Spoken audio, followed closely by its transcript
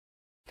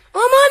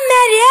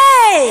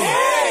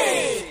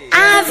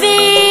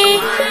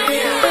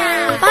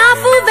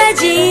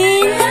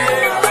Virgin,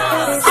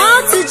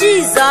 all to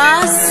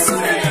Jesus.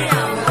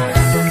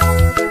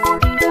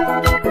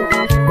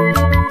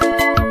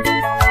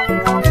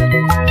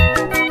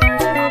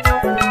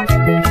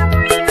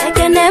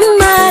 Nnem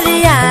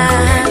Maria,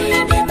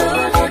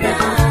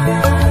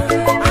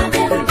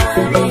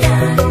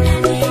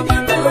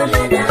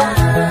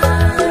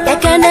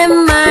 Nnem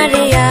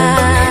Maria,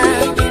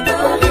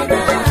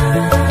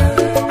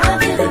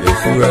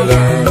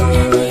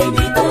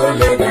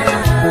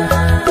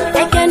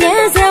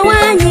 Ekeneze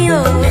wanyo,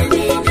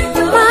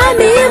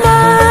 mami mo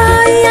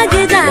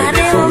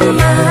yagidare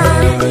mama,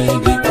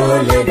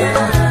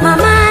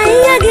 mama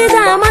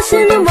yagida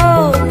mashinu mo,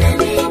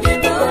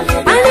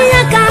 ani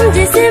yakam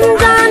jisim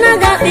dana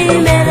gabi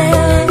mere,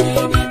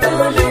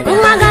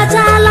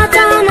 magachala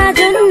tana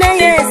junne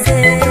yese,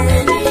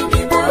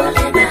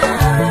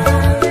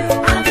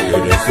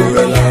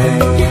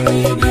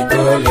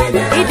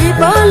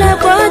 idipole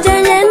poje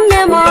nenne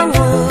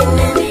mongo.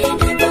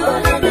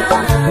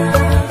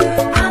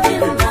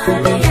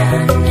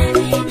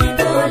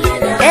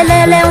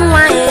 Elele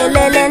nwa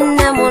elele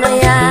nne mụrụ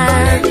ya.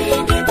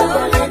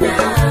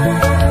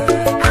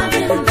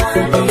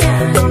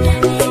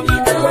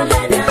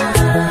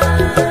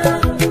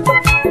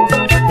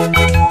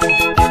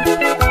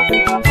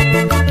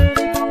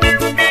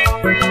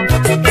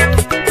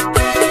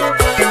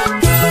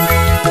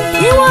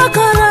 Iwe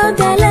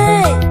okorobịale,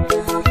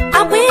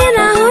 akwa ị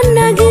na-ahụ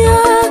nne gị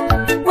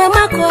wee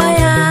makụọ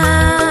ya.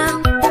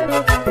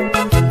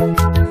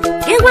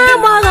 Igwe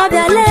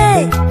agbọghọbịale,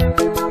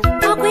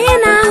 akwa ị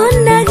na-ahụ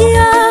nne gị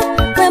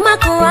wee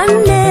makụọ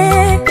nne.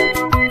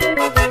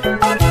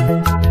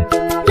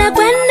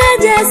 Lekwe nne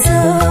Jesu,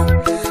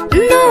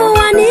 nne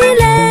ụwa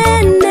niile,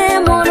 nne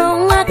mụrụ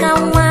nwa ka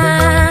nwa.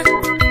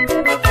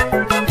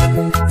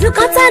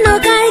 Zukọtanụ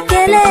ka anyị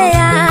kelee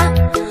ya,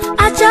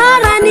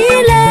 achọra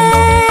niile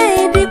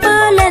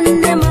dịkpọle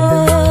nne m.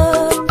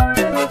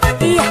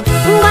 Iya,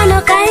 ngwanụ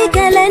ka anyị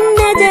kelee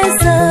nne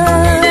Jesu.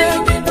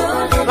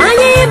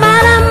 Anyị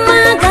mara mma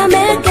aga m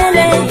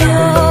ekele gị.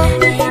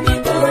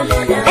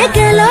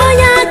 Ekele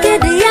onye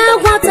akịdị ya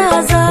gwọta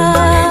ọzọ.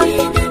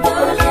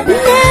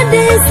 Nne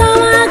dị nsọ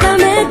aga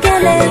m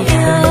ekele gị.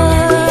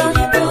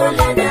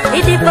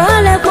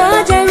 Idịkpọle kwa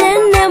ojenye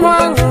nne m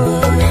ọṅụ.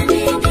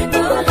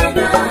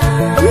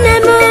 Nne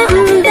m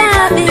ndị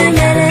abị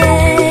mere.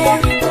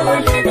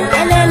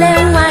 Elele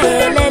nwa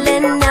elele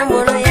nne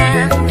mụrụ ya.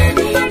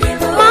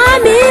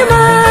 Mami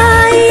mo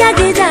ihe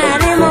gị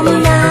jarị m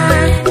mma.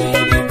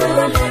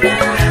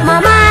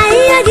 Mama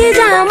ihe gị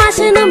ji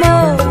amasịnụ m.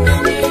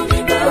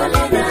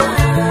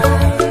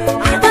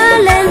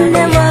 Ikpọle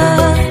nne m.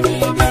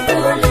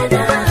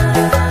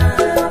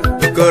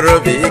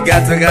 Ikorobi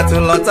gatụ gatụ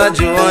lọta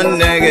jụọ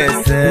nne gị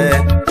ese.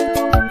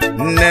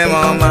 Nne m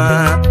ọma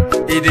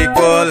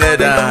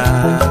idikpọleda.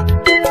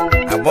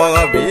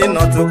 Agbọghọbịa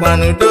ịnọtụkwa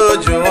n'udo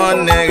jụọ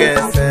nne gị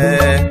ese.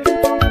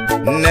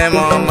 Nne m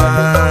ọma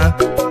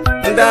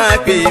ndị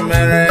akpa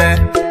imere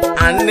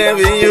anne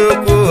bụ ihe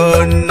ukwu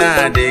nne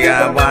adịghị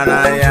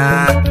agbara ya.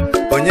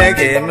 Onye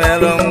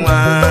ga-emelụ nwa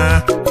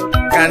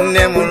ka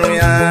nne mụrụ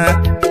ya.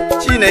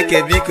 Chineke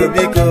biko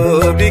biko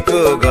biko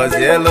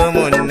gọzielu m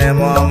nne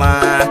m ọma.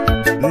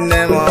 Nne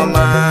m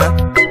ọma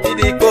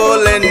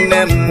idikpọle nne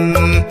m.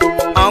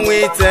 Ọnwa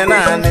ite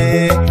naanị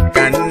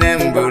ka nne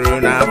m buru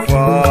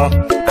n'afọ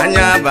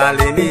anya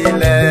abalị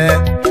niile.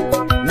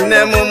 Nne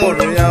m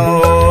mụrụ ya o.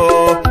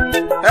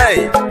 Hey,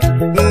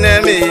 nne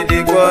m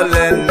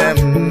idikpọle nne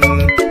m.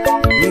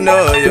 Nne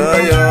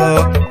oyoyo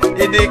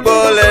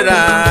idikpọleda.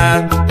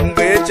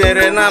 Mgbe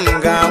echere na m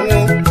ga-anwụ,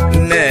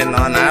 nne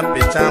nọ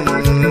na-apịcha m.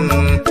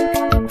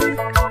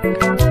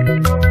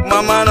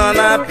 Mama nọ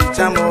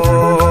na-apịcha m.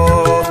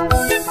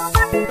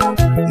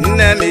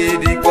 Nne m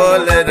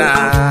idikpọleda.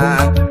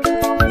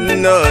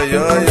 Nne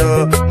oyoyo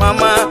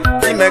mama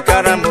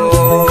imekara m.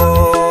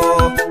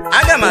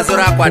 Aga m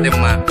azụrụ akwa dị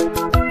mma,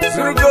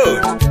 zụrụ gold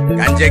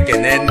ka nje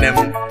kene nne m.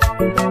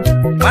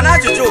 Mana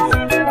ajụjụ bụ,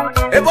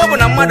 ebe ọ bụ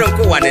na mmadụ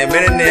nke ụwa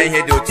na-emere nne ya ihe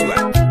dị otu a,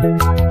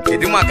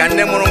 kedu maka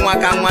nne mụrụ nwa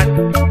ka nwa?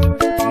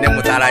 Nne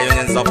mụtara ya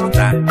onye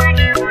nzọpụta,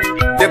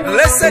 the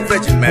Blessed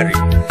Virgin Mary.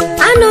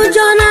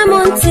 Anụjọna m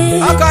ntị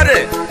Ọkọdị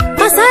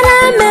gbasara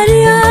Mary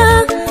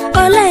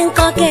ole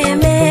nkọ ka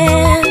eme.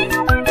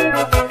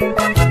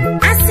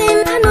 Asị m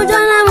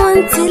anụjọna m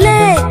ntị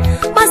lee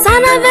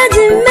gbasara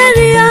Virgin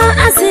Mary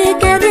asị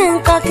kedu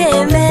nkọ ka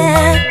eme.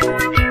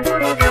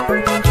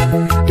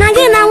 Na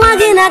gị na nwa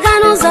gị na-aga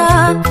n'ụzọ,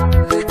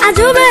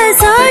 ajụba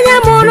ese onye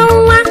mụrụ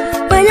nwa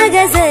onye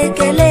ga-eze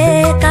ekele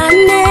ka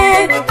nne.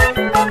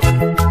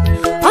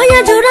 Onye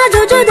jụrụ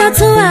ajụjụ dị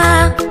otu a,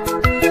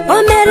 o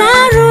mere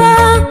arụ,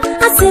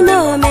 asị m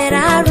o mere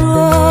arụ.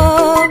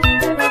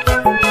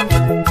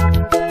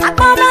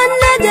 Akpọba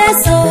nne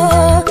Jesu,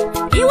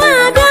 iwe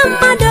abịa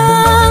mmadụ,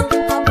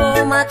 ọ bụ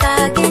maka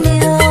gịnị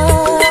o?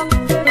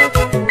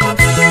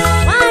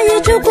 Nwanyị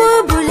Chukwu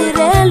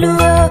buliri elu,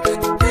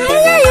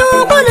 ihe ya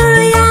ugwu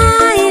lụrụ ya,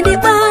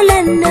 idikpọle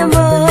nne m.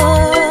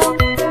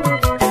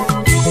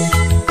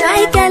 Ka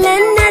anyị kelee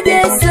nne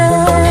Jesu.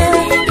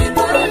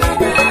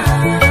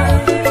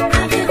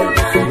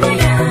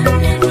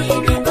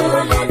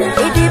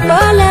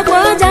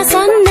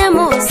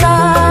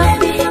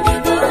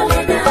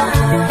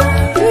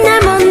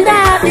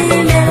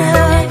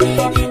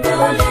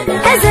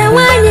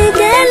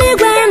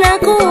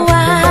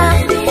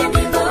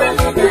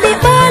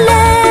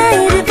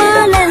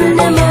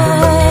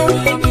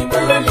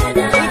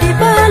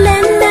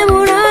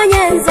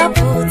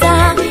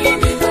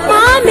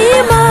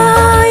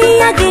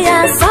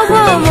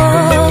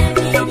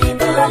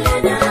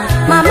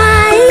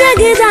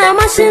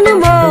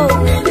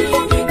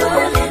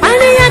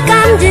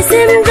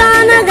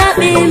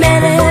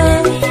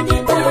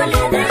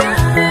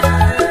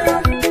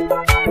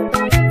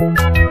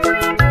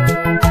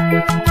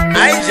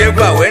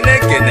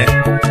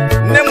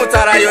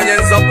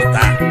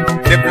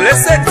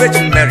 Blessed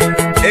Virgin Mary,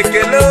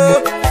 ekele.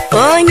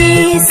 Onye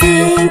isi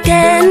nke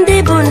ndị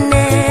bụ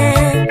nne,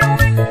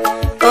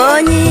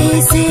 onye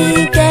isi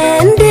nke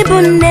ndị bụ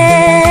nne,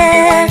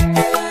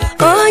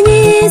 onye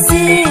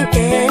isi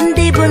nke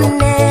ndị bụ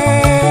nne,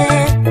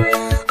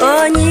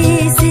 onye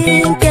isi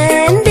nke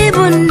ndị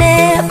bụ nne,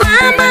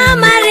 Mama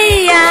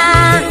Maria,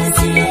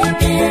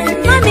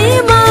 Mami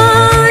Mo,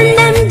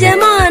 nne m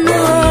jem ọnụ,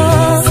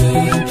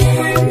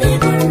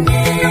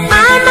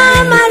 Mama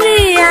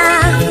Maria,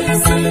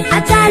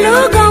 achala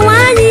ugo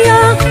nwanyị yo,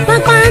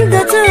 kpakpando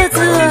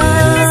tutu,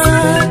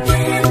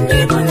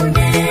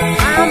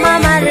 Mama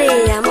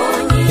Maria mo,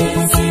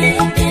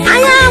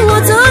 anyanwụ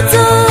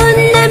tutu,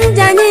 nne m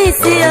janye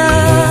isi yo,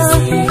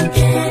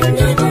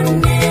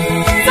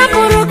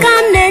 sapụrụ ka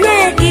m na-enye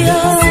gị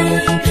yo,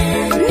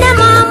 nne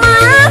m ọma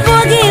afọ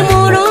gị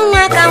mụrụ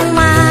nwa ka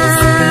nwa.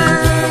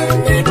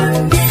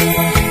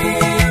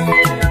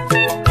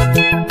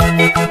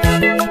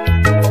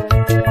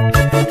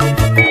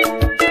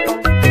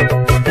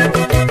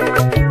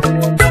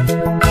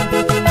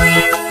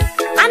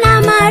 Ana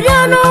m arịọ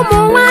n'ụmụ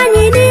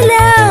nwanyị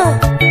niile o,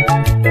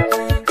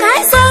 ka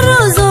anyị soro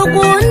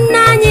ụzọkwu nne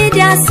anyị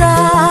dị asọ,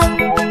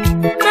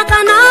 maka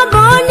na ọ bụ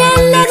onye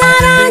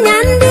nlegara anya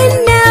ndị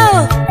nne o,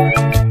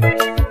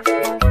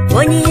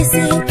 onye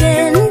isi nke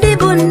ndị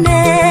bụ nne,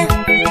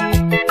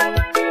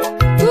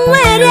 nwa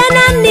erie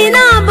na nni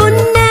na ọ bụ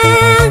nne,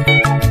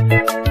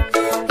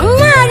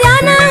 nwa arịa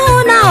n'ahụ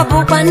na ọ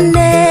bụkwa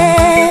nne,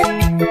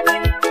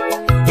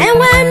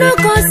 enwenu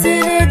ka o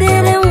siri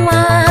dịrị nwa,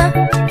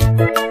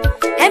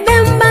 ebe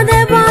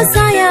mgbadebe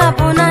ọsọ ya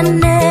bụ na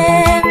nne,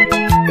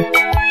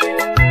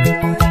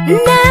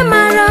 nne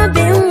mara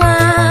obi nwa.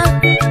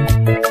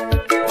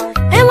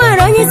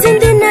 Enwere onye isi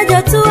ndị nne dị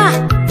otu a,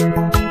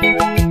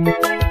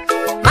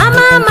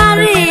 Mama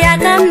Maria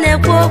ka m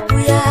na-ekwu okwu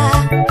ya,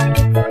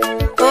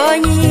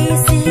 onye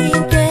isi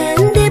nke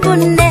ndị bụ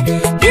nne,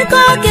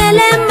 biko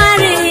kelee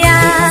Maria,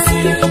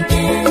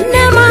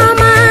 nne m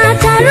ọma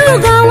chara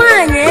ugo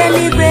nwanyị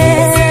eluigwe,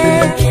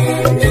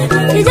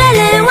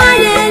 ijele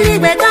nwanyị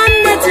eluigwe ka m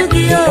metụ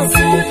gị o,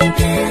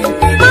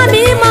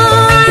 Mami Mo,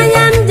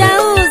 anya m ja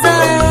ụzọ,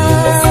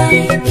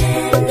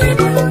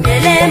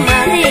 kelee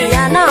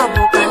Maria na ọ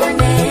bụkwa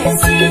nne,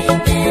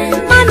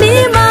 Mami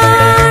Mo,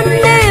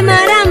 nne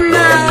mara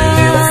mma,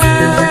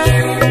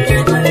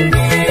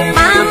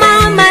 Mama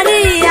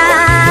Maria,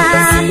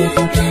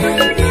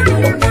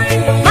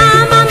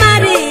 Mama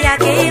Maria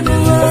ka ị bụ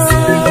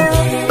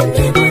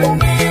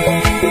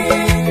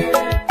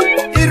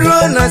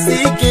Iruo na si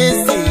ike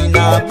si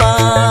na-aba,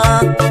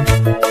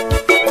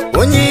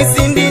 onye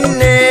isi ndị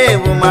nne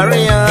bụ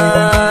Maria.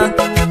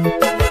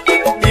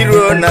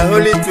 Iruo na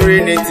Holy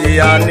Trinity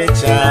ya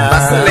Ọnịcha,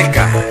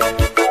 Basilica,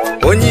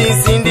 onye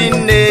isi ndị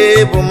nne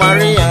bụ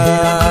Maria.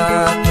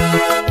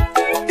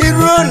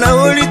 Iruo na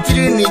Holy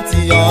Trinity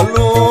ya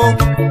Ọlụ,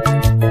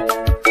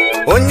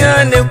 onye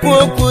a na-ekwu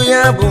okwu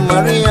ya bụ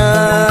Maria.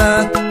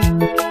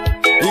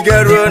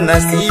 Igaruo na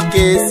si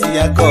ike si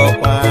ya ka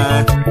ọkwa,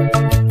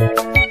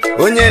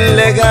 onye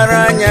nlegara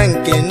anya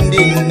nke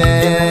ndị nne,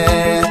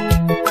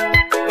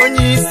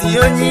 onye isi,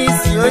 onye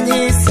isi, onye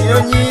isi,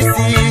 onye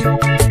isi,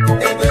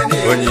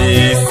 onye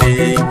isi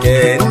nke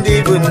ndị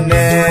bụ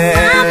nne.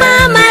 Mama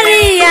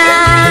Maria,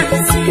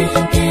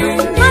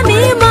 Mami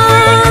Mo,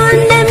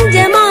 nne m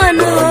jem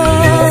ọnụ,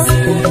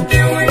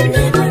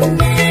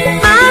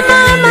 Mama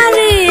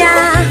Maria,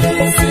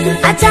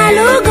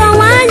 achala ugo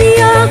nwanyị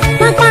yo,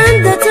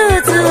 kpakpando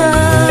tutu,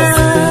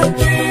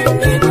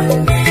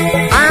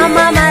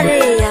 Mama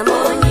Maria mo,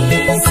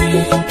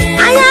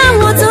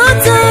 anyanwụ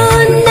tutu,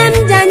 nne m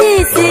janye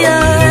isi yo,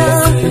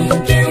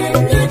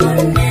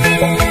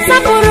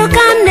 sapụrụ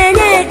ka m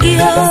na-enye gị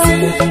yo,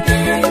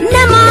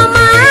 nne m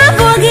ọma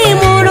afọ gị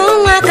mụrụ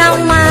nwa ka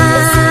nwa.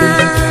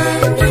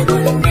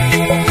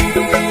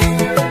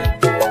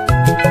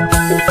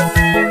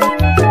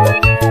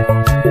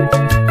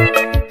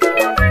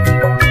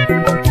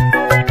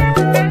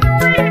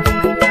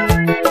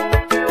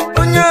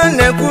 Onye ọ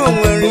na-ekwu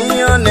nwere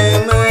ihe ọ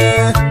na-eme,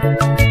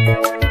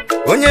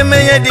 onye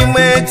menye dị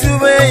mma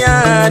etube ya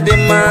dị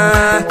mma.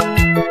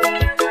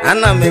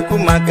 Ana m ekwu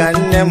maka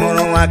nne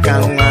mụrụ nwa ka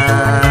nwa,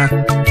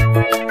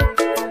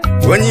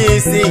 onye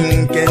isi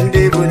nke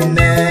ndị bụ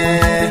nne.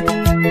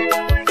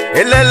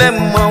 Elele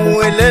mmanwụ,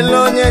 elele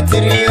onye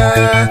tiri ya.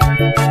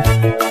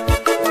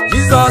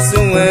 Jizọs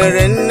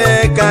nwere nne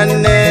ka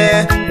nne,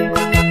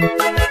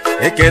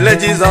 ekele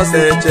Jizọs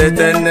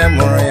echete nne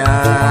mụrụ ya,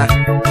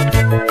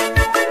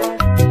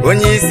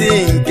 onye isi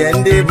nke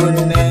ndị bụ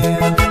nne,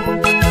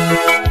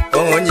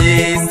 onye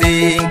isi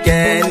nke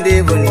ndị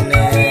bụ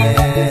nne,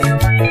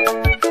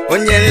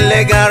 onye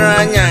nlegara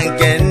anya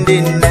nke ndị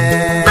nne.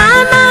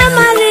 Mama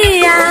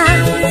Maria,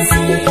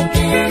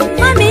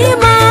 Mami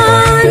Mo,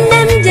 nne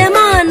m jem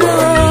ọnụ,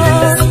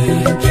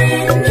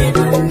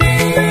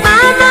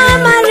 Mama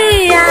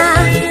Maria,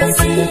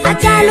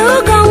 achala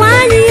ugo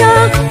nwanyị yo,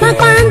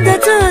 kpakpando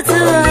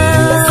tutu,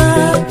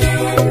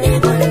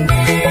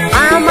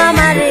 Mama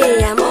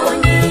Maria mo,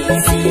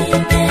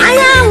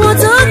 anyanwụ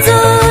tutu.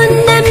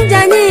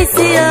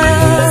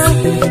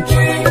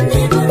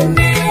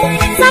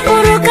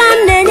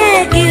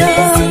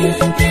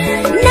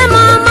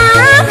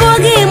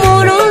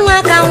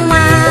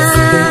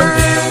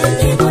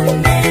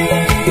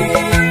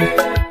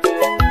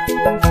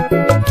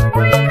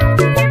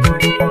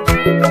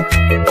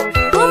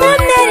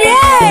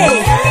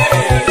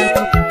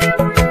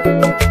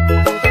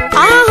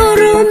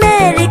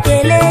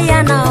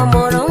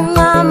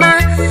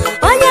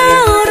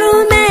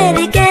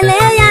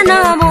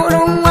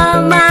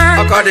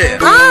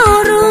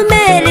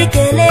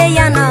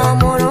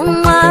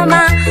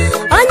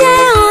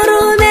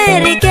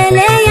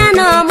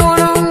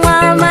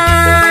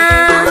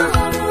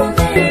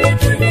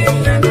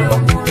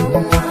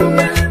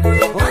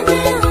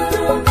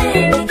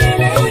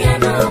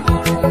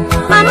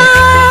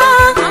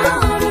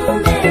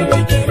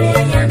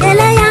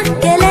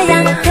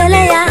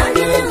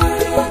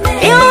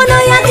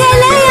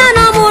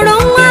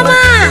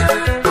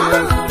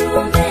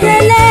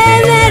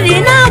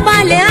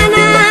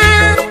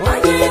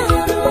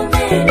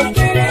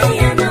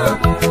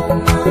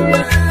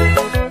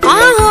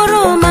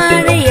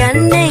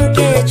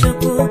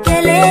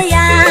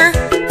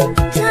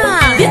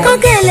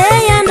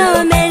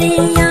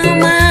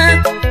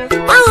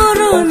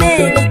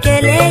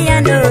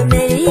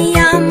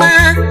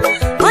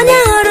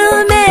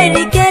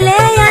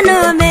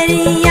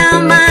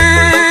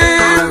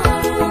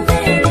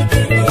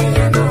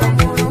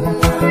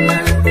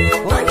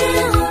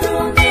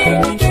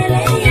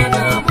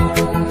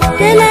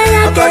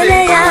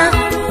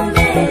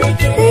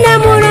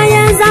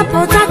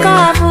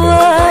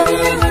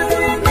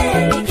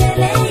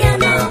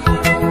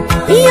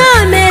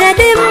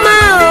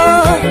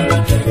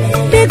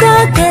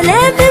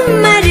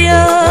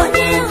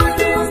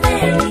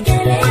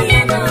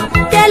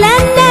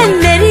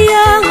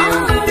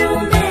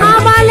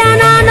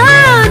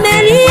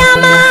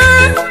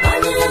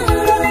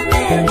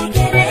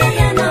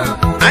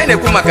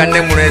 na-ekwu maka nne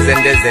mụrụ eze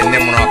ndị eze, nne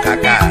mụrụ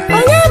ọkaka.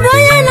 Onye bụ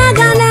onye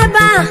na-aga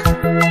n'ebe a?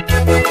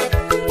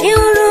 Ị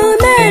hụrụ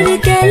Mary,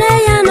 kelee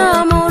ya na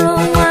ọ mụrụ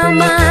nwa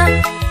ọma.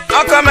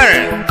 Ọkọ mere.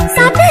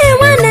 Sapi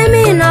nwanne m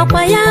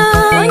nọkwa ya,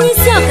 onye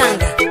isi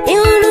ọkanga. Ị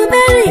hụrụ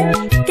Mary,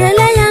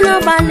 kelee ya na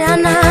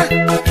ọgbalịana.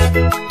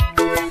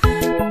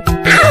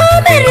 Ahụ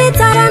Mary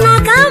tara na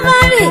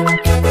Calvary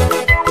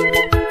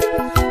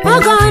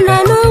oge ọ nọ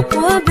n'ukwu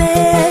obe.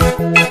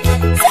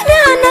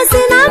 Simeon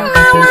si na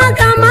mma nwa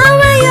ka ma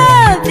nwe ya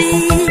obi.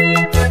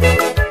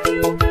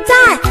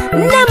 Taa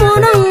nne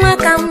mụrụ nwa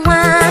ka nwa.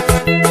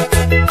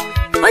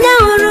 Onye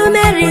hụrụ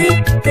Mary,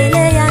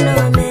 kelee ya na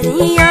o mere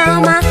ihe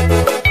ọma.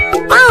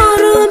 Ọ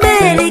hụrụ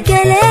Mary,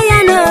 kelee ya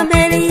na o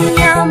mere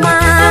ihe ọma.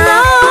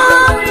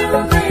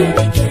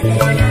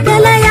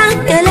 Kelee ya,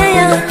 kelee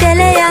ya,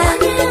 kelee ya.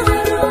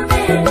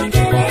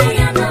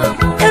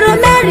 Hụrụ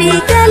Mary,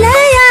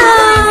 kelee ya.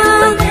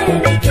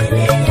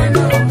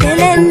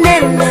 Kelee nne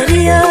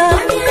Mary o.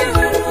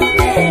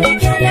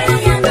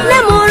 Nne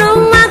mụrụ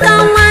nwa ka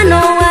nwa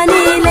n'ụwa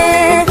niile.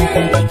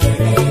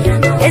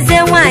 Eze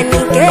nwanyị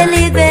nke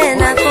eluigwe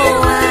na nke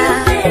ụwa.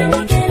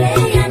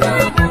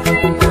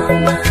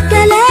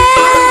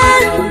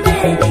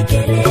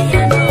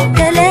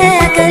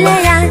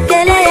 Kelee ya,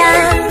 kelee ya.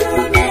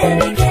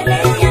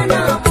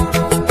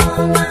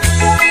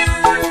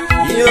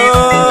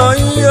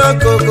 Yo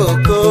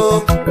kokoko,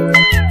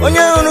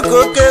 onye hụrụ ka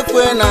oke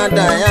ekwe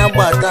na-ada ya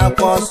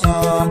gbatakwa ọsọ,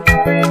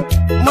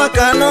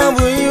 maka na ọ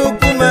bụ ihe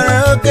ukwu mere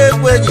oke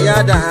ekwe ji ya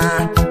daa.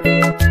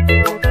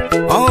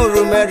 Ọ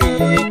hụrụ Mary,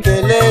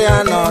 kelee ya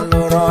na ọ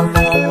lụrụ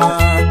ọlụ ọma.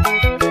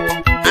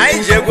 Anyị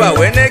ji egwu a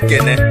wee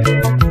na-ekene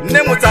nne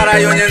mụtara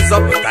ya onye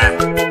nzọpụta,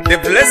 the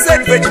Blessed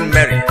Virgin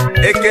Mary.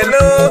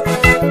 Ekele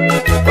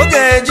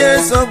oge eje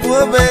nsogbu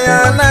obe ya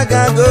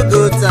na-aga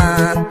Gogota.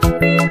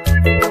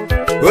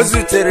 O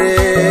zutere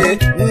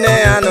nne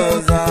ya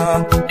n'ụzọ,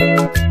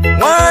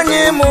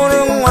 nwanyị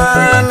mụrụ nwa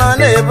nọ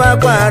n'ebe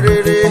akwa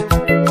arịrị.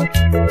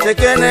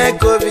 Ekene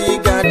ka obi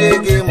ga-adị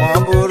gị ma ọ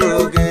bụrụ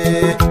gị.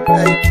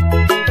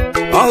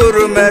 Ọ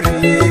hụrụ Mary,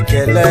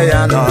 kelee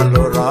ya na ọ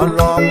lụrụ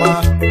ọlụ ọma.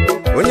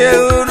 Onye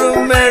hụrụ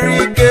Mary,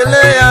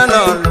 kelee ya na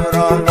ọ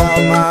lụrụ ọlụ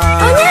ọma.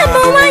 Onye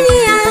bụ nwanyị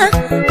ya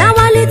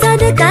na-agbalite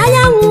dịka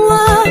anyanwụ.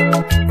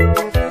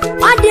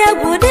 Ọ dị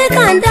egwu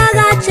dịka ndị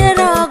agha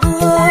chere ọgụ.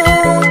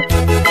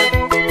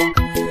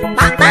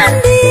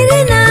 Kpakpando 12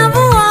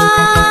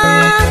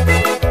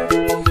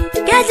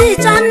 keji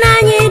chọ nna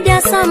anyị dị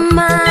asọ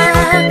mma.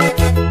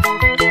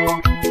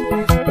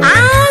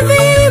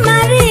 Ave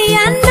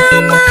Maria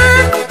Nneọma.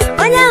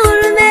 Onye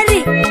hụrụ Mary,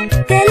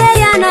 kelee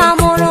ya na ọ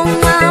mụrụ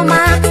nwa ọma.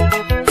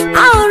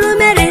 Ọ hụrụ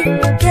Mary,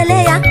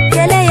 kelee ya,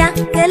 kelee ya,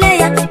 kelee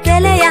ya,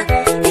 kelee ya.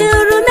 Ị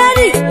hụrụ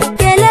Mary,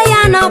 kelee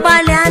ya na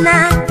ọgbalịana.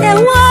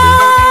 Ewo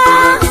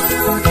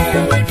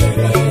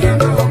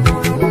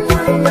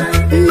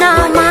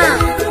Nneọma,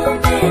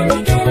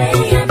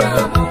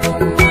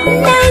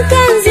 nne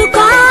nke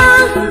nzukọ,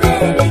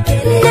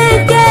 nne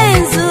nke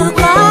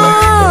nzukọ.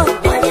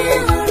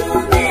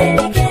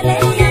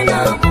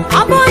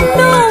 Ọ bụ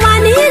ndị ụwa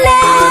niile,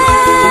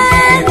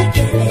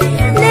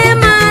 nne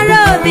mara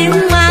obi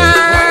nwa.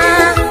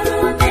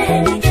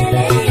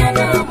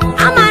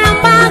 Amara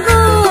mgbago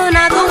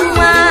na-agụ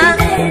nwa.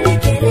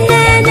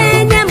 Nne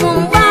na-enye m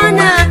mgba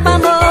na-akpa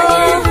m.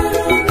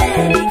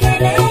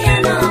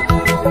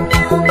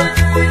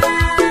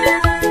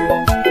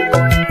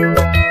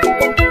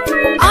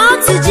 All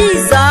to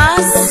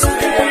Jesus.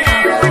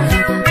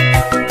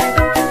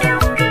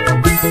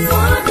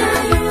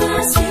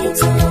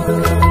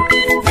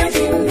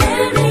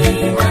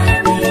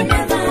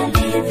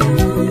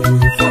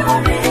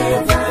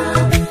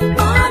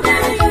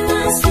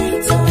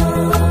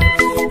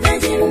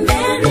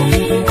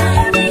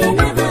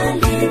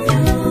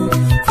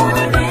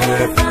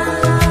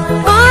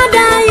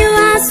 Mother, you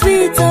are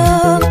sweet,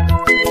 oh,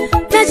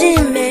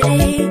 Virgin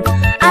Mary,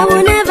 I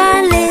will never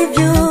leave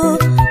you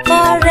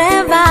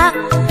forever.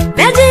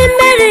 Virgin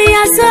Mary,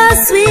 you're so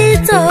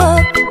sweet, oh,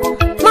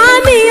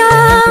 Mommy,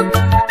 oh,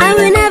 I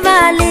will never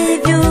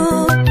leave you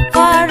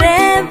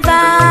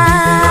forever.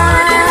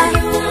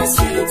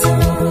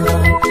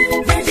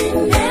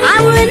 I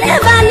will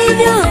never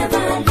leave you.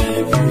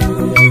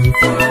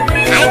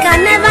 I can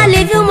never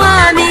leave you,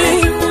 Mommy.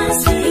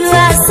 You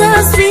are so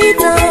sweet,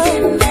 oh.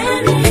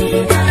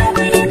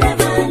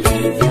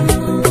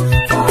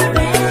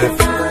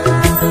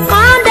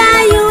 Mother,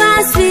 you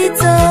are sweet,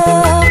 oh,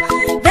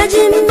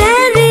 Virgin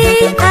Mary,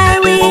 I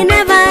will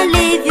never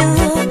leave you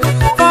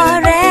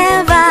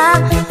forever.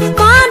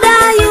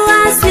 Mother, you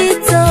are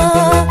sweet, oh,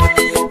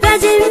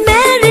 Virgin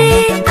Mary,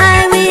 I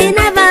will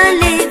never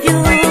leave you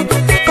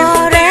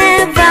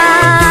forever.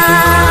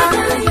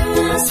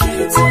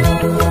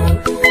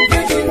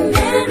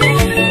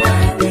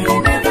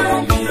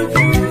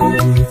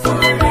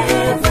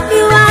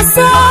 You are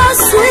so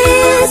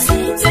sweet,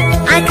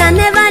 I can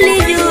never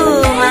leave you,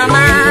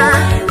 Mama.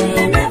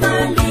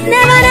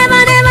 Never,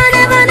 never, never,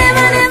 never,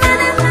 never, never,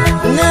 never.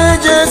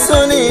 Na-ejeso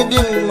n'ịdị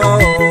mma o,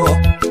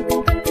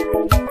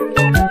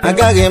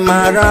 agaghị m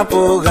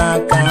arapụ gị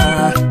aka.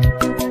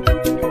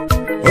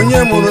 onye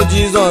mụrụ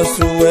Jizọs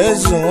wee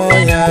zụọ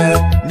ya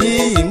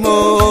n'ihi m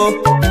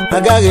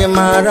agaghị m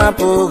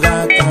arapụ gị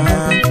aka.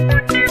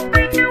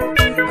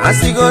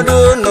 Asịgodu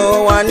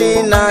n'ụwa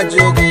niile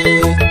ajụ gị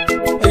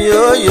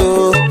yoyo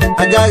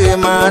agaghị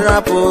m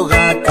arapụ gị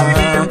aka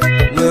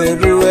wee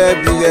ruo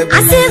ebighị ebi.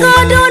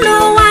 Asịgodu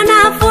n'ụwa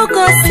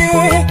na-afụkọsị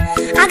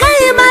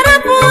agaghị m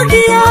arapụ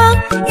gị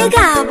ị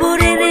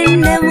ga-abụrịrị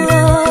nne m.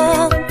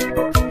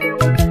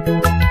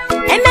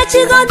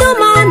 Emechigodu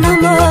m ọnụ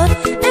m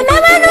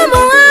emebenụ m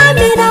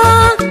amịrị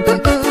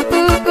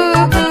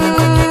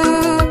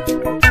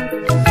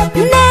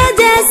nne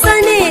Jesu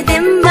n'ịdị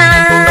mma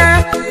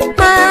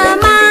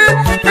mama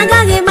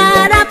agaghị m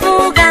arapụ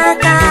gị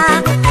aka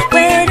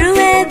wee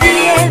ruo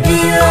ebighị ebi.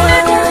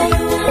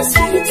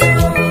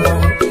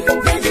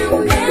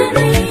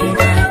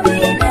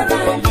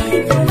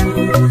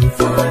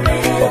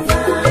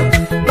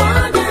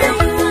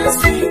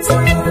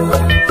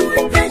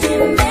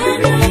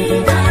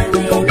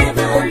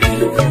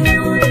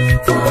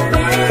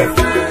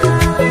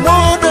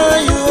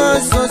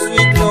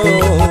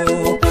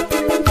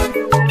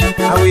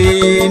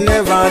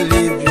 Never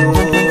leave you.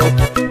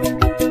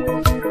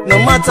 No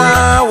matter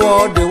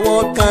what the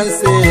world can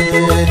say,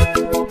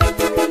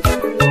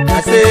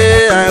 I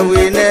say I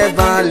will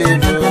never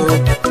leave you.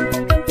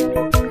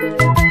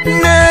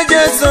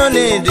 Nejeso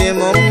n'ịdị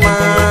m mma,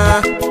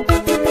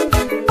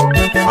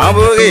 ọ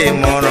bụghị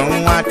mụrụ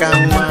nwa ka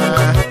mma,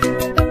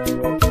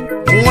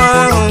 nwa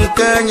ahụ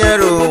nke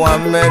nyere ụwa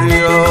mmeri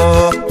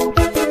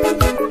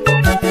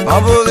ọ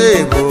bụghị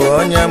bụ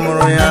onye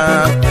mụrụ ya.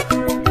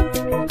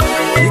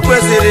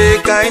 Ikwesịrị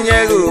ka nye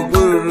gị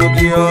ugwu ruru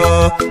gị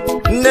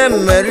nne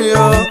mmeri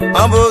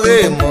ọ bụghị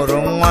mụrụ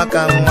nwa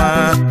ka nwa.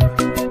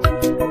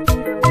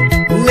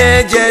 Nne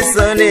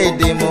Jesu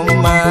n'ịdị m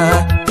mma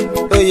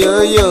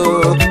oyoyo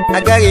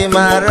agaghị m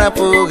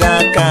arapụ gị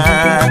aka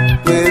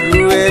wee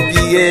ruo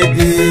ebighị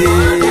ebi.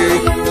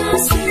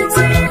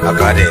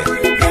 Akadị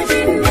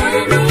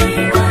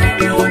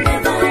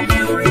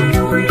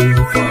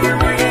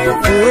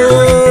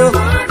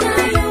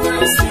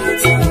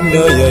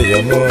yoyoyo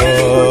mo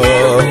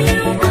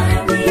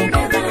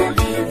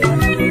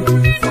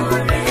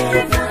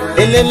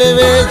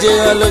elelewe je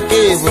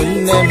aloke bụ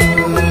nne m.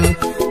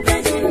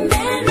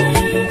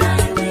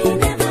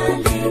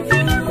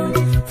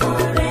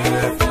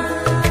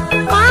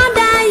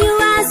 Mother, you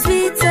are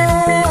sweet,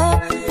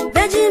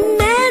 Virgin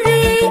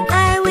Mary,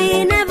 I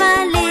will never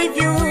leave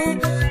you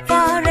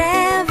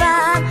forever.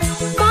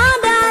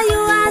 Mother,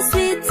 you are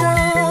sweet,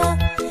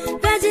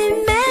 Virgin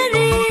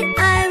Mary,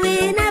 I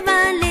will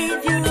never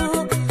leave you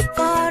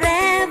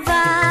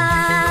forever.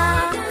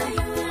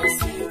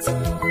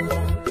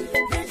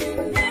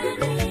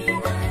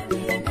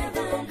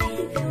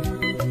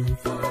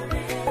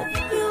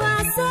 You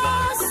are so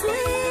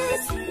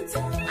sweet,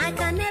 I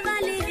can never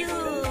leave you,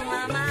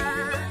 Mama.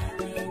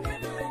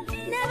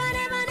 Never,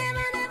 never,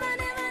 never, never,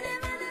 never,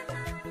 never,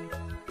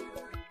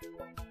 never.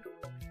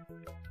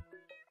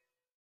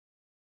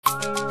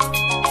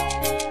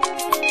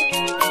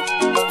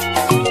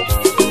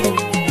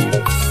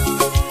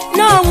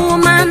 No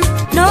woman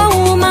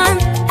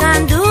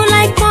can do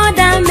like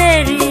Mother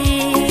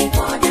Mary.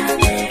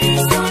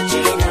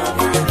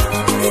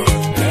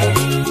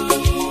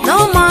 No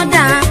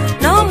mother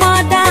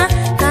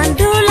can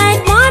do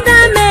like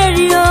Mother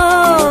Mary.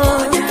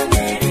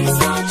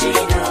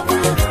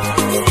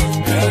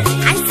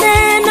 I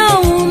say no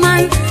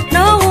woman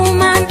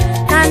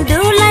can do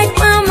like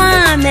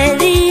Mama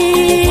Mary.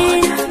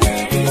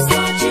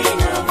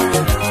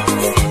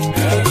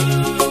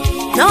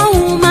 No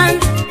woman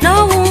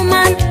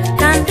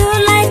can do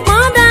like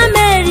Mother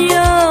Mary.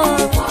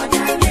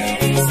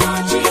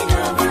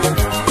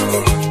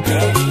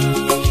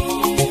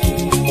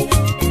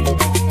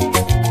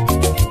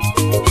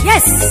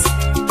 Yes,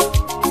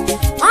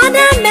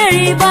 Mother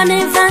Mary born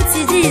infant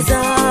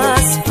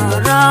Jesus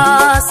for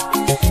us.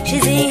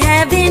 She's in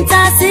heaven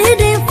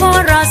interceding for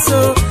us,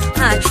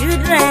 her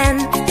children.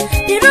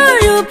 The role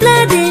you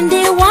played in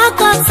the work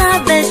of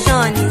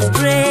salvation is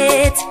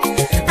great.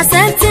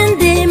 Accepting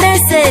the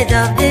message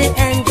of the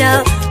angel,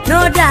 no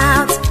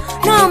doubt.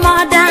 No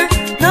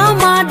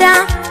mother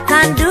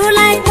can do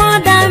like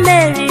Mother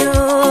Mary.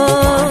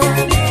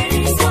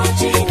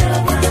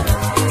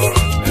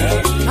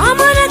 No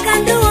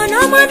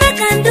mother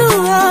can do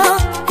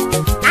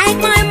like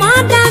my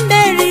Mother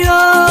Mary.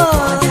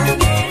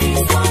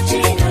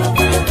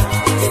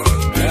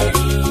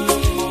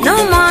 No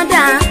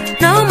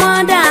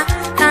mother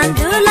can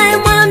do like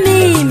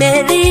Mommy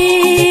Mary.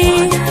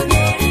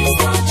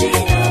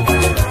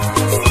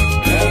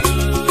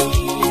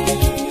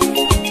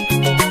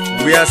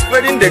 We are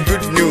spreading the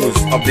good news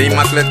of the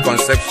Immaculate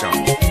Conception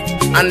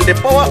and the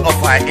power of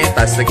our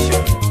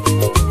intercession.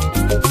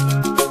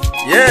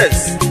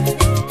 Yes,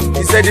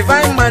 it's a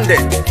divine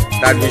mandate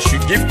that we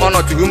should give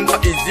honor to whom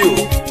is due.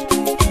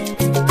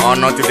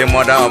 Honor to the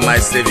mother of my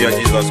Savior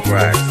Jesus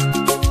Christ.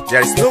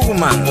 There is no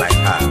woman like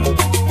her.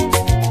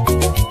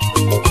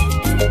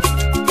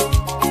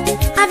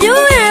 Have you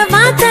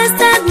ever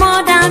tasted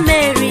Mother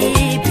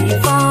Mary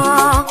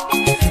before?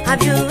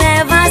 Have you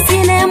ever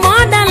seen a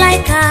mother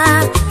like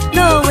her?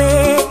 No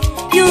way.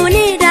 You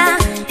need her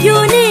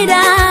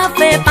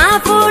for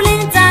powerful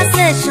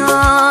intercession.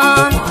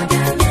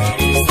 Mother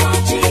Mary's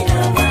watching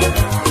over us.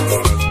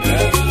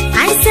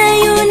 I say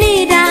you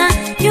need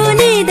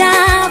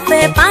her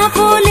for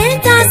powerful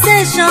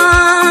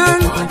intercession.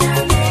 Mother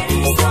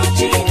Mary's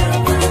watching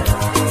over us.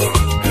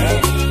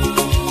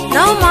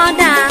 No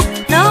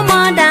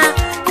mother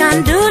can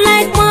do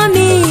like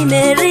Mommy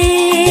Mary.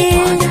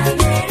 Mother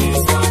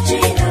Mary's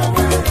watching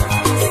over us.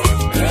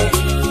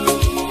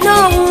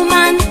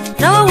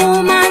 No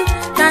woman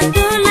can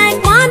do like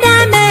Mother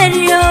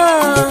Mary. Oh.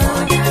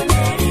 Mother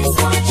Mary's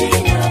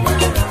watching over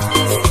us.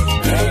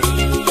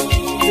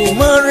 The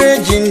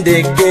marriage in the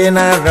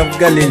Cana of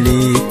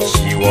Galilee,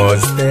 she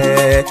was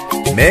there,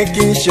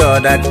 making sure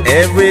that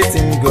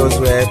everything goes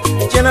well.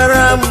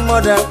 General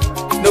mother,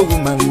 no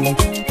woman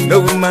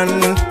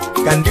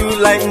can do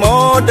like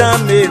Mother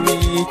Mary.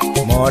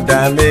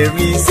 Mother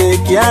Mary is a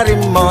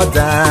caring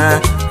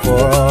mother for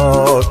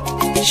all.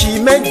 She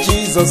made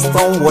Jesus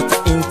turn water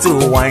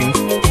into wine,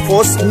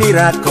 first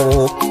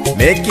miracle,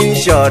 making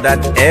sure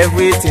that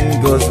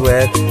everything goes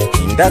well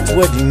in that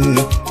wedding.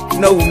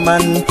 No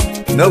woman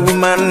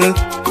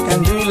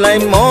can do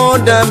like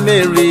Mother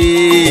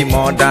Mary.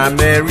 Mother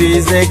Mary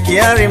is a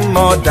caring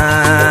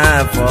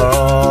mother for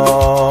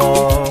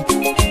all.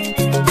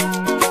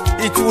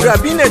 It would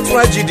have been a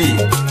tragedy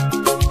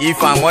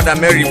if our Mother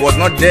Mary was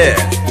not there.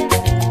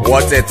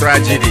 What a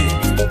tragedy.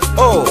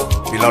 Oh,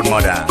 beloved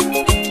mother.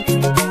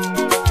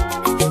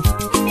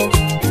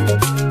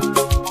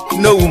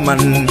 No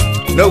woman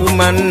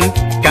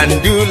can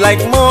do like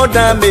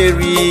Mother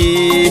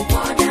Mary.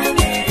 Mother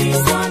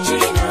Mary's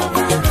watching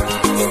over us.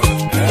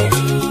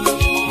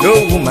 No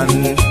woman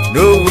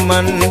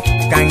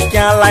can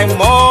care like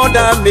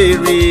Mother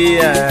Mary.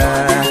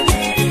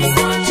 Mary's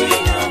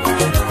watching over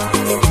us.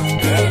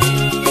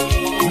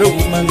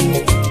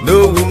 No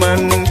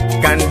woman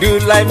can do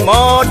like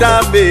Mother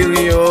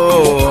Mary.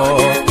 Oh.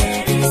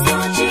 Mary's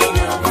watching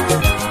over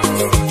us.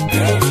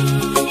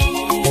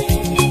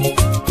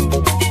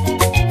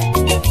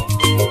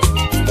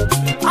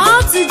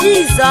 All to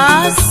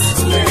Jesus.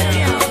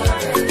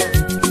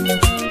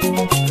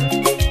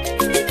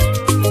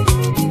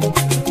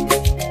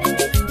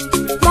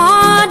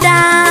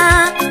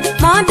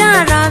 Mother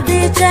of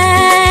the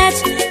church,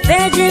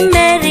 Virgin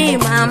Mary,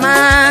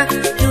 Mama,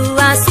 you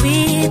are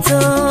sweet,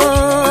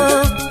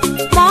 oh.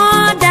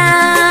 Mother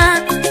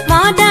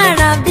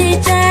of the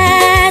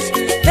church,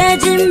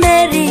 Virgin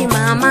Mary,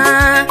 Mama,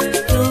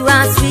 you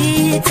are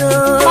sweet,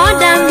 oh.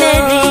 Mother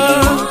Mary,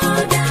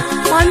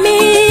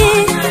 Mommy,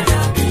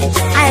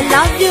 I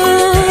love you.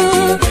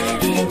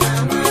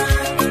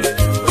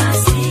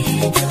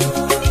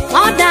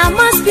 Mother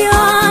must be on.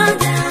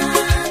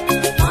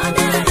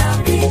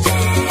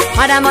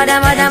 Mother,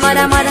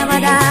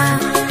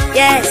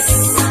 yes.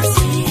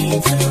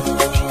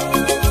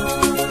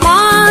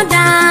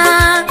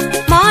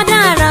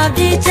 Mother of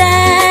the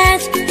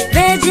church,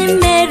 Virgin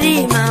Mary,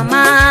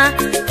 Mama,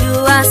 you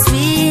are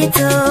sweet, oh.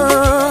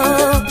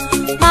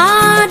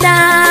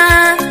 Mother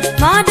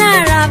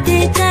of the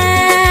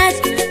church,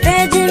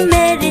 Virgin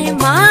Mary,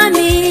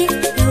 Mommy,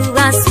 you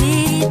are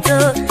sweet,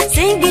 oh.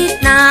 Sing it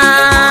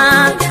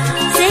now,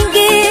 sing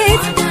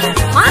it.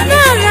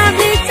 Mother of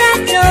the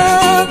church, oh.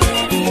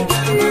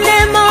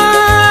 Nnem,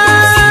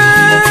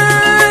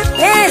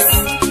 yes.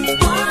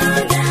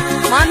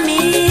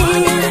 Mommy,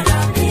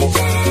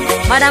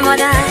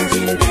 mother,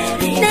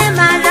 Nnem,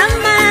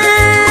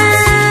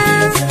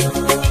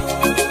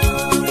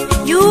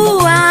 you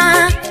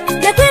are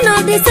the queen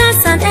of the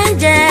saints and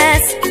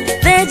angels,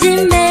 Virgin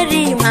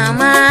Mary,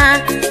 Mama,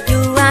 you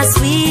are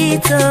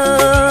sweet,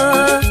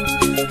 oh.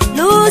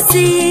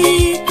 Lucy,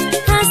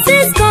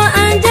 Francisco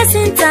and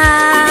Jacinta,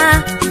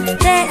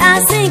 they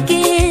are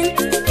singing,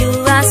 you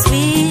are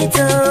sweet, oh.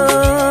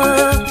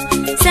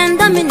 Saint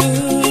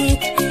Dominic,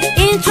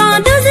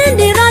 introducing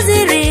the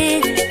rosary,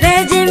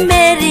 Virgin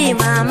Mary,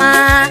 Mama,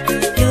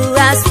 you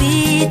are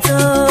sweet, oh.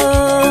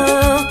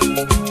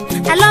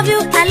 I love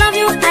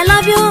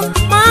you,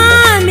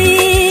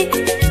 Mommy,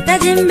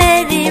 Virgin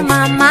Mary,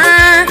 Mama,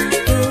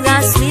 you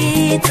are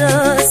sweet,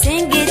 oh.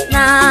 Sing it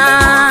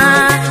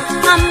now,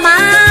 Mama,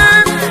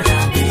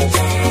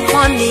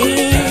 Mommy,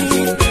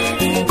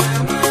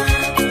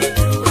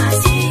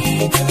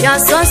 you're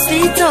so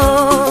sweet,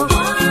 oh.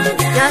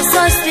 You're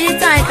so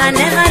sweet, I can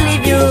never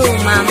leave you,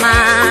 Mama.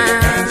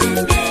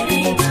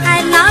 I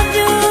love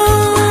you.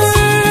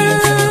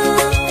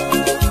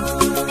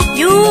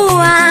 You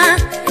are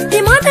the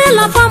model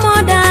of our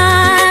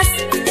mothers,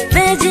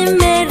 Virgin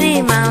Mary,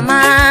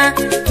 Mama,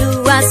 you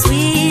are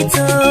sweet, oh.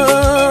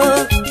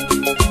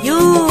 You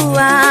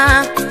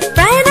are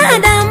brighter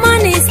than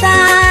morning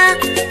star,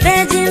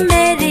 Virgin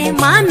Mary,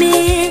 Mommy,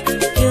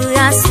 you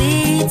are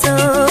sweet,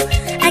 oh.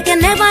 I can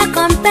never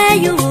compare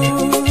you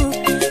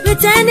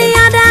with any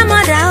other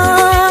mother, oh.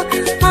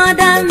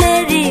 Mother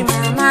Mary,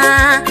 Mama,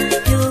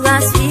 you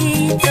are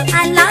sweet, oh. I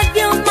love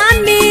you,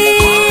 Mommy.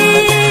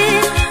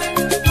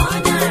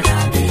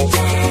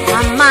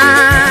 Mama,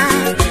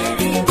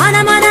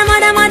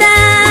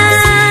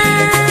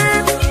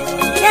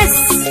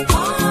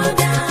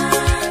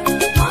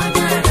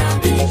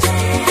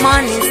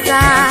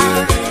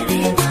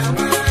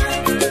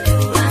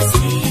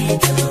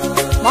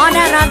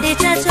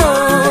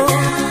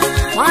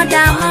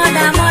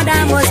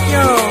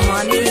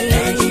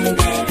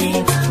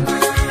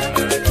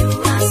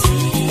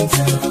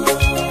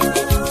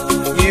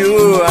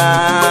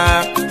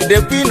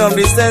 of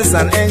the saints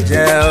and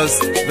angels,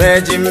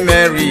 Virgin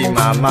Mary,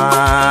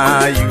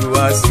 Mama, you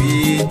are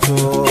sweet.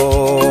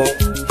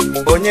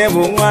 Onye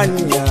bụ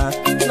nwanyị ya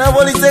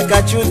na-abolite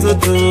kacha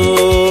ụtụtụ,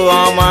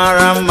 ọ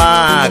mara mma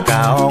ka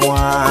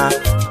ọnwa.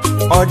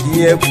 Ọ dị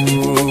egwu,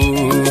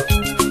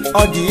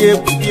 ọ dị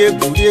egwu, dị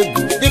egwu, dị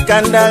egwu, dịka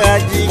ndị agha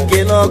ji ike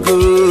n'ọgụ.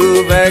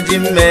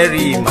 Virgin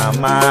Mary,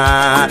 Mama,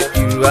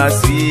 you are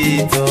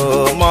sweet,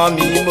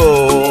 mommy mo.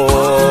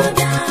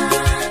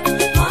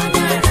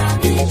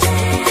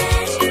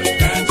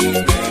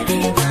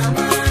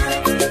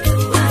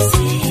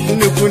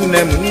 Nnukwu nne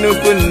m,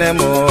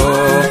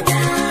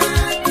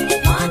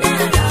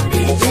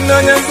 nne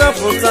onye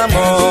nzọpụta m.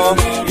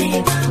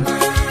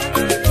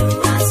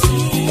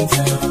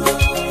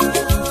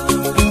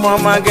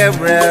 Mama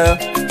Gabriel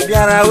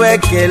bịara wee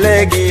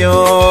kelee gị,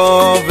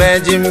 o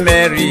Virgin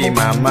Mary,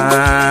 Mama,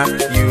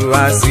 you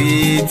are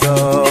sweet.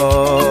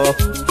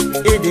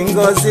 Ịdị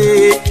ngọzi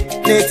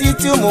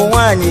n'etiti ụmụ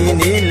nwanyị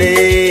niile.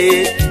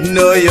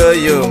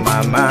 Noyoyo,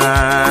 Mama,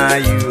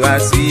 you are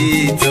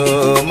sweet,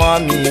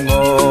 mommy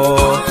mo.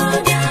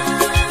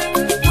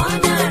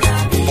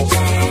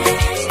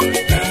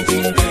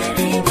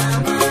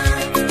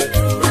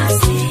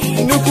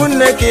 Nnukwu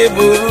nne ka ị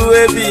bụrụ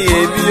ebighị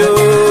ebi, o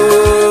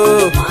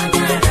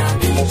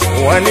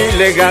ụwa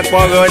niile ga-akpọ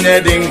gị onye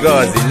dị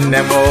ngọzi, nne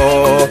m.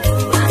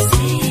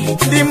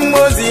 Ndị mmụọ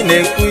ozi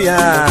na-ekwu ya,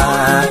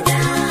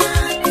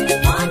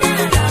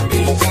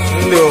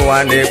 ndị ụwa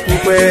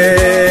na-ekwukwe.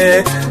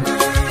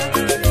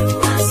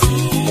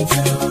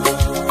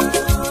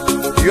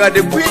 You are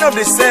the queen of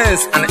the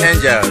saints and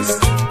angels,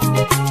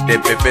 the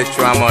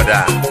perpetual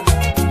mother,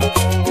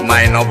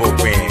 my noble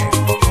queen.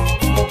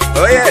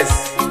 Oh yes,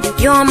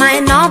 you're my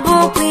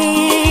noble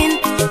queen,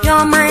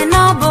 you're my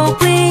noble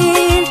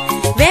queen.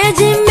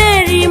 Virgin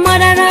Mary,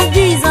 Mother of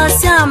Jesus,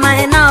 you're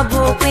my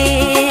noble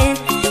queen.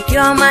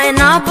 You're my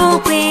noble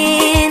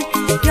queen,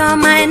 you're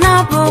my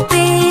noble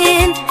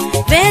queen.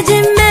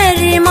 Virgin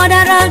Mary,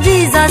 Mother of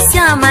Jesus,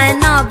 you're my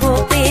noble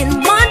queen.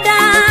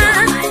 Mother,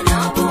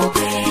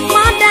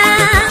 Mother,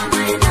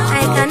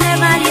 I can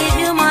never leave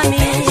you,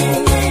 mommy.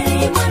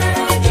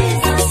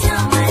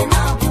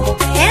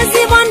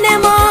 Ezigbo nne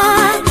m,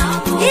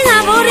 ị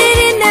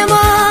na-abụrịrị nne m,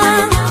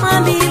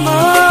 mommy mo.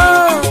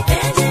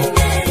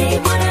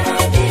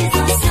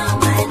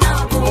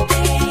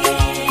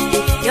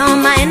 You're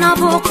my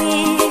noble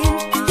queen,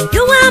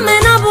 you are my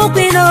noble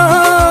queen,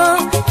 oh.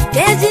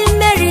 Virgin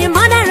Mary,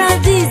 Mother of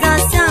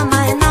Jesus, you're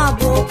my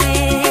noble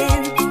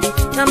queen.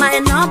 You're my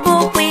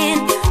noble queen,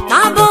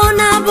 noble,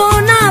 noble,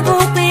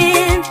 noble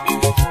queen.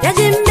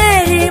 Virgin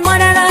Mary,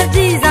 Mother of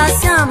Jesus,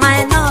 you're my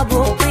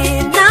noble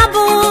queen.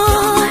 Noble,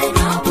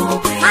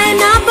 my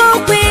noble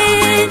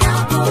queen,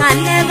 I'll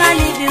never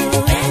leave you.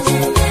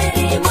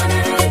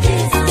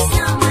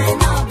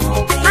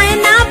 My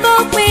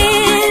noble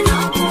queen,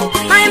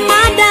 my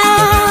mother,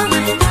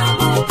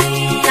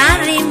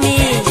 carry me.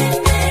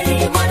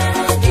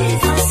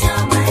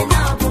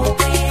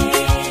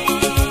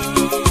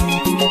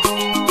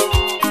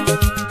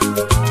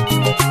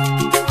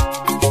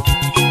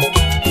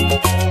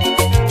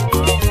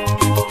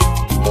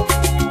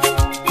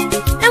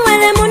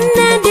 Enwere m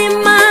nne dị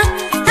mma,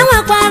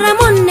 enwekwara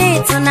m nne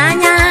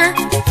ịtụnanya.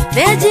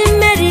 Virgin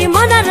Mary,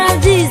 Mother of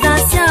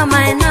Jesus, you're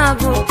my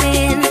noble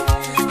queen.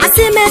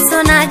 Asị m eso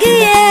na gị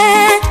ye,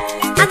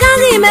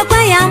 agaghị m ekwe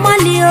ya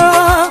mọlị o.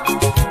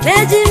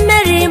 Virgin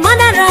Mary,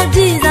 Mother of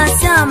Jesus,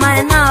 you're my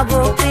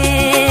noble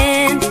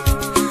queen.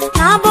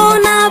 Noble,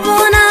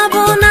 noble,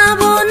 noble,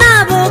 noble,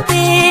 noble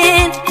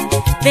queen.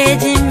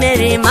 Virgin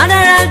Mary,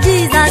 Mother of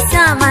Jesus,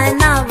 you're my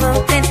noble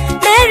queen.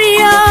 Mary,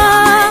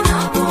 oh,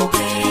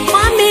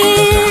 mommy,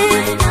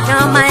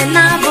 you're my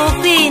noble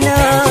queen, oh.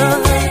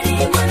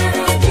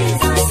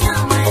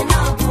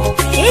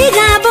 Ị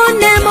ga-abụ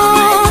nne m,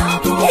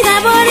 ị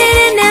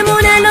ga-abụrịrị nne m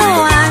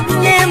n'ụwa,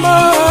 nne m.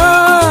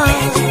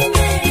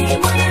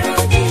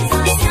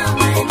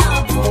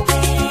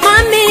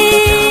 Mommy,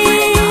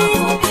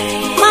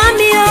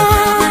 mommy,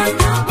 oh,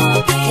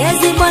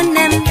 ezigbo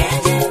nne m.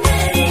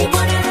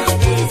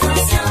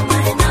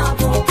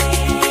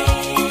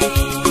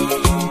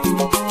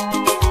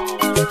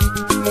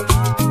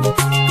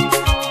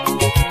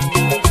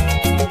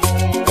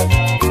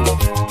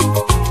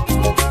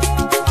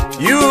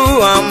 you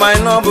are my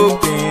noble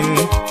queen,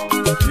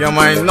 you're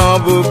my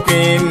noble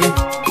queen.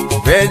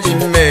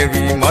 Virgin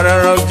Mary, Mother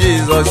of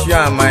Jesus, you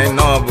are my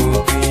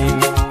noble queen.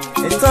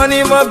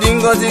 Etoni mo dị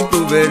ngọzi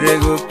kubere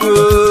gị okpu,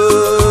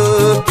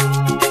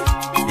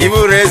 ị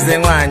bụrụ eze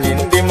nwanyị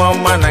ndị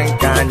mma na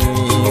nke anyị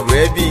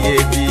wee ebighị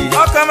ebi.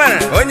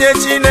 Onye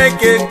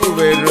Chineke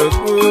kubere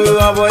okpu,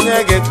 ọ bụ onye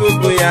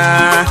ga-ekupụ ya.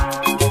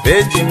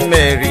 Virgin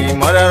Mary,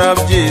 Mother of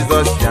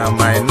Jesus, you are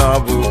my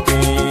noble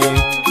queen.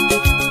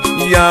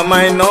 You are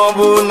my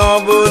noble,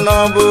 noble,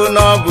 noble,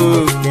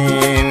 noble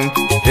queen.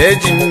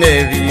 Virgin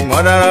Mary,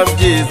 Mother of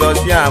Jesus,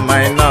 you are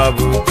my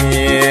noble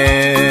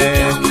queen.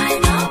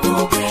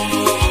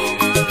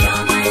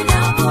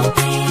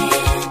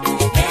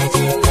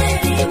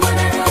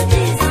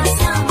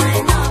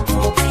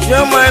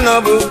 You're my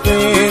noble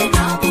queen.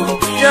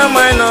 You're you're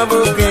my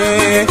noble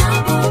queen.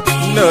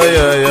 No,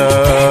 yo.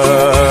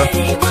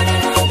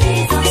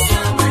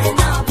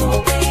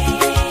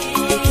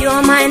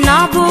 You're my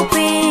noble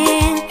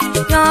queen.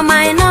 You're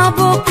my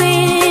noble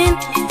queen.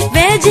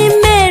 Virgin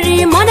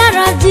Mary, Mother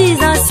of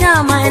Jesus,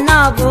 you're my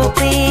noble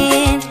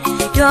queen.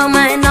 You're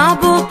my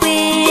noble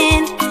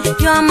queen.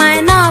 You're my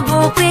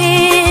noble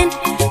queen.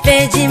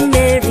 Virgin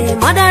Mary,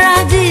 Mother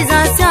of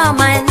Jesus, you're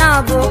my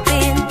noble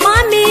queen.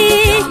 Mommy,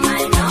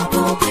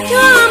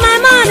 you're my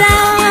mother.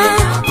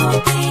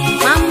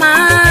 Mama,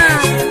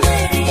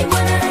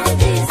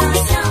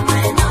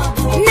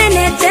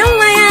 Nene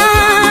Temwaya,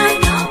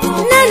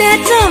 Nene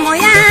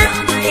Tomoya,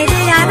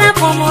 Ediara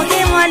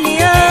Pomoge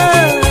Molio.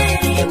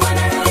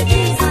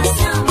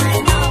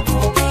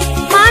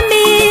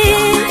 Mommy,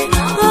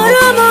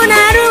 Kurumu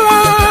Naruo,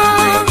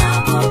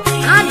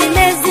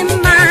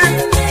 Adimezima,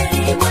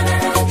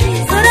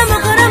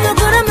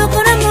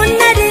 Kurumu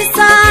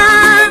Nedisa,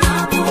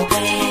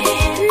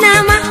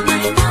 Nama,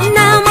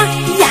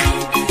 yeah.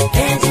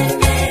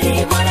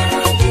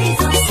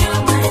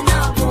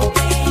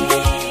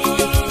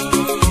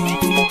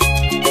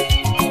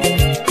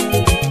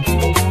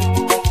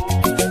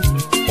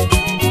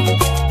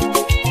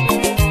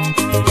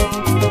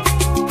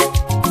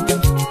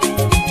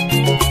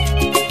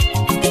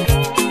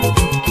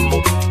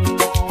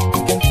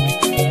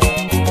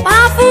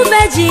 Powerful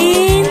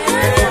Virgin,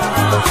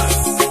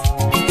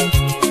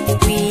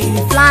 we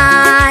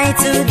fly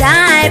to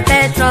thy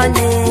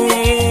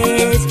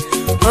patronage,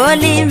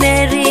 Holy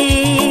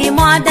Mary,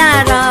 Mother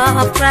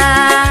of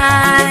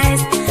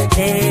Christ.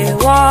 The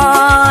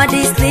world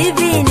is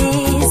living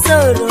in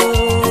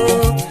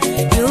sorrow.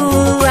 You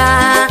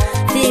are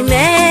the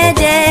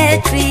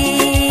mediatrix.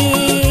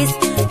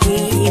 We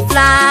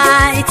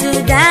fly to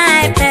thy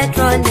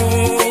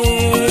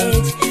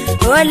patronage,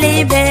 Holy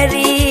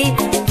Mary,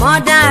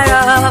 Mother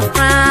of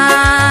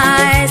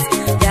Christ.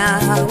 The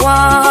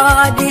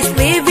world is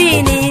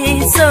living in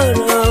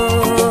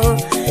sorrow.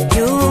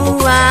 You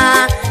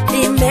are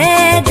the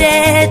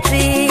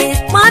mediatrix.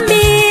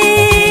 Mommy,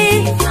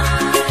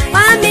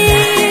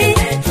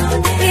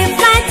 we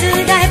fly to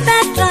thy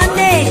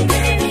patronage.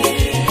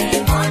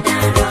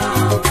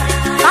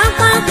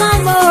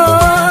 Come, oh.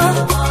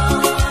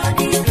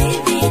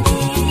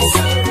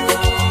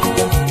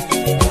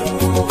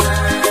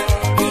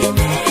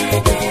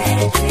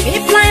 We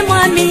fly,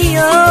 mommy,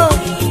 oh.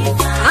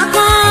 How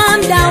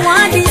come the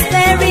world is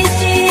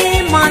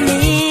perishing,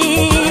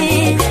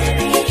 mommy?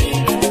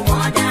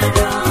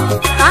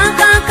 Come.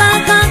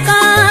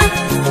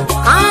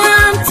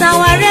 Come to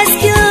our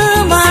rescue,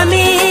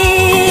 mommy.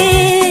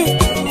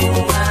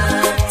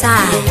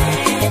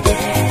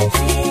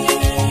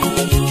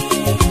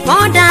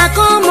 Mother,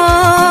 come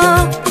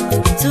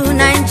to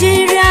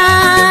Nigeria.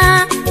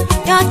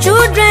 Your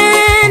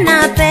children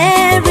are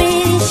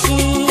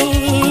perishing.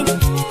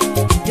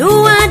 You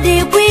are the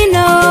queen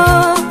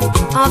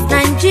of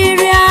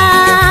Nigeria.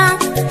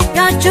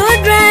 Your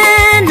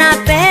children are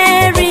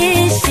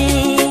perishing.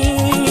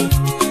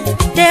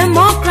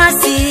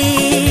 Democracy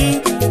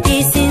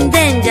is in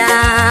danger.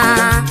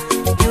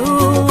 You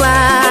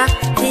are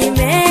the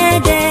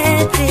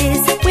mediatrix.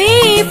 We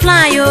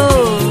fly,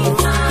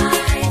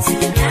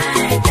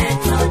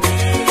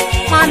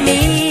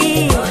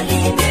 mommy.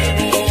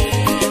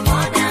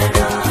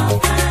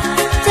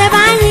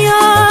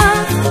 Tebanyo.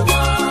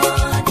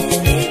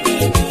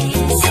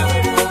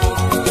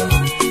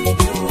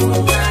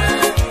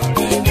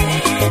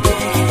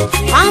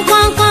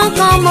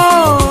 Come,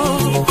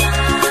 oh.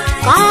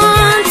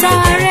 Come to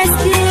our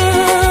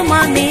rescue,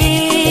 mommy.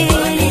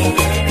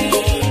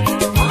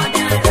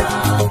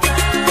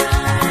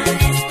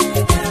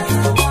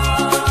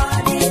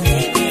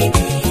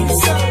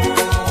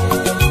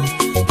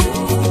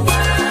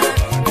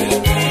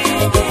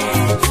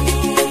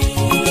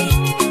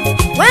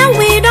 When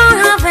we don't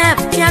have help,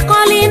 we are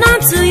calling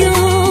out to you.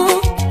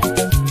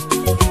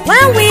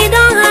 When we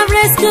don't have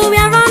rescue, we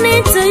are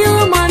running to you,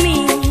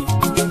 mommy.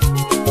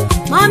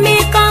 Mommy,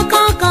 come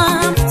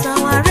to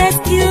our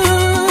rescue.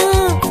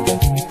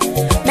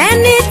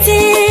 Many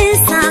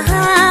things are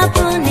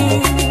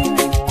happening.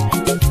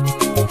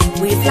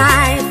 We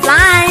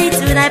fly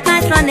to thy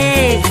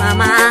patronage,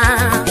 mama.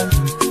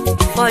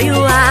 For you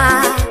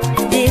are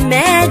the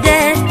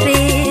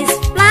mediatrix.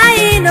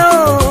 Flying, oh.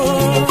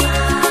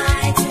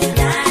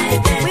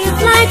 We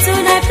fly to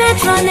thy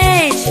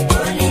patronage.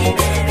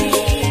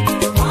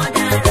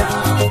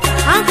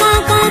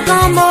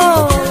 Come,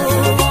 oh.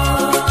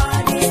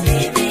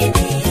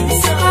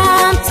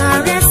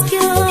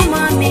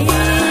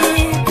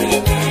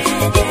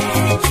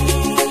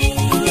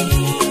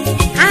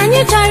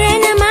 Anyị chọrọ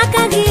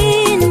enyemaka gị,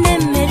 nne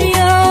mmeri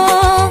o.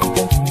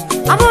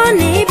 Ọ bụrụ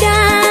na ị bịa,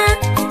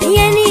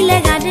 ihe niile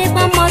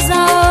ga-adịkwa mma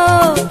ọzọ.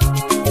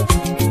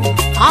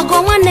 Ọgụ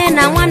nwanne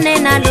na nwanne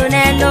na-alụ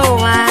n'elu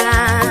ụwa.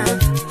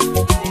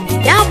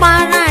 Ya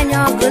gbara anyị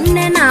ọgụ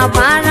nne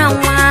na-agbara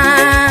nwa.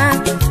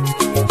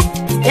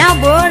 Ya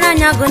gboro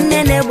anyị ọgụ nne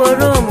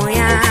na-egboro ụmụ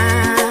ya.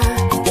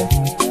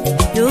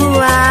 You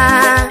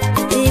are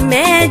the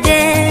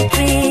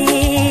mediatrix.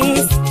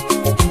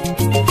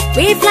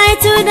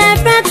 to the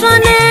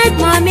patronage,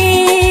 mommy,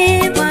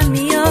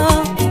 mommy,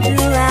 oh,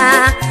 you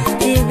are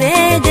the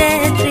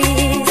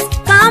mediatrix.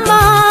 Come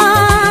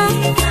on,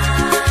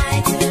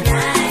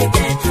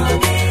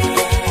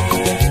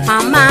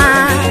 mama,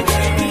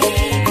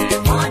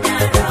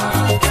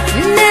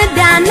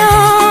 Nnebiano,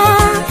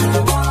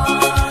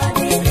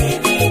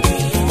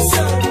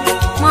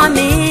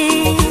 mommy.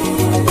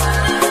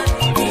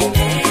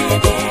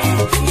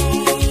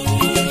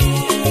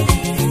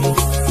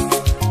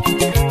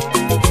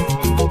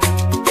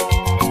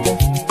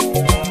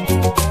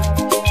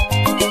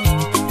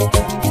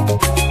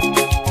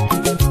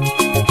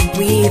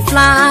 We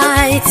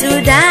fly to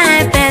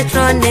thy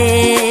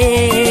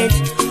patronage,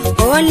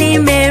 Holy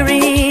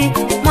Mary,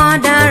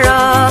 Mother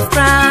of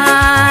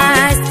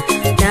Christ.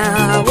 The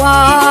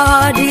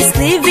world is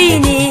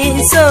living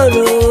in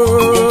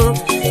sorrow.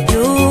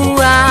 You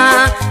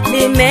are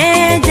the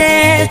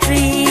mediatrix.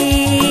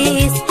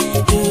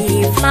 We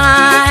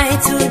fly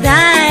to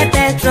thy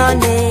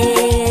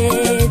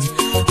patronage,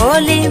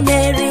 Holy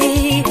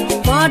Mary,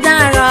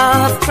 Mother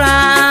of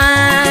Christ.